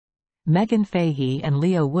Meghann Fahy and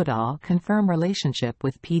Woodall confirm relationship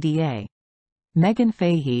with PDA. Meghann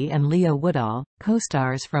Fahy and Woodall,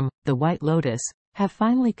 co-stars from The White Lotus, have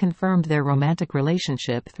finally confirmed their romantic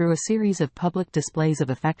relationship through a series of public displays of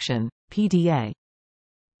affection, PDA.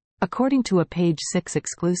 According to a Page 6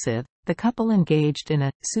 exclusive, the couple engaged in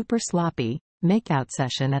a super sloppy makeout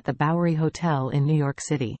session at the Bowery Hotel in New York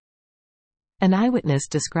City. An eyewitness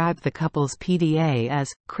described the couple's PDA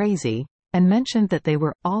as crazy and mentioned that they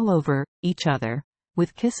were all over each other,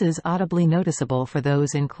 with kisses audibly noticeable for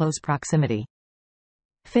those in close proximity.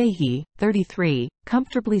 Fahy, 33,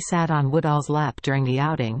 comfortably sat on Woodall's lap during the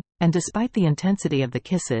outing, and despite the intensity of the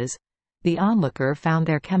kisses, the onlooker found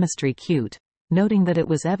their chemistry cute, noting that it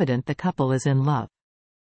was evident the couple is in love.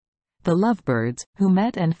 The lovebirds, who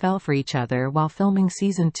met and fell for each other while filming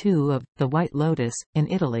season 2 of The White Lotus in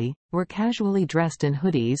Italy, were casually dressed in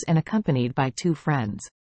hoodies and accompanied by two friends.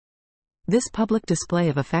 This public display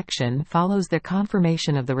of affection follows their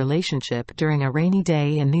confirmation of the relationship during a rainy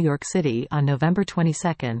day in New York City on November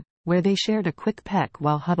 22, where they shared a quick peck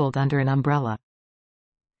while huddled under an umbrella.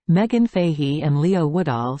 Meghann Fahy and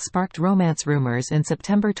Woodall sparked romance rumors in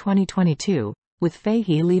September 2022, with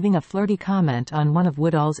Fahy leaving a flirty comment on one of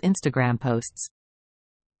Woodall's Instagram posts.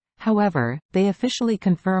 However, they officially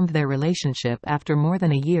confirmed their relationship after more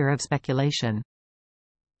than a year of speculation.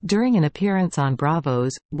 During an appearance on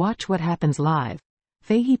Bravo's Watch What Happens Live,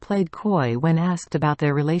 Fahy played coy when asked about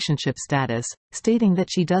their relationship status, stating that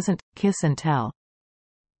she doesn't kiss and tell.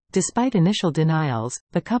 Despite initial denials,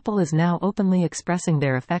 the couple is now openly expressing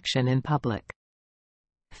their affection in public.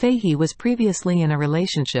 Fahy was previously in a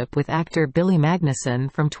relationship with actor Billy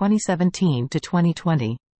Magnuson from 2017 to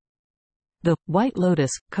 2020. The White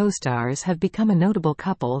Lotus co-stars have become a notable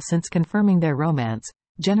couple since confirming their romance,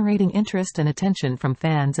 generating interest and attention from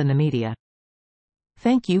fans and the media.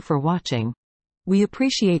 Thank you for watching. We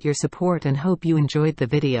appreciate your support and hope you enjoyed the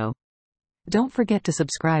video. Don't forget to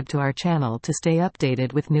subscribe to our channel to stay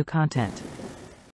updated with new content.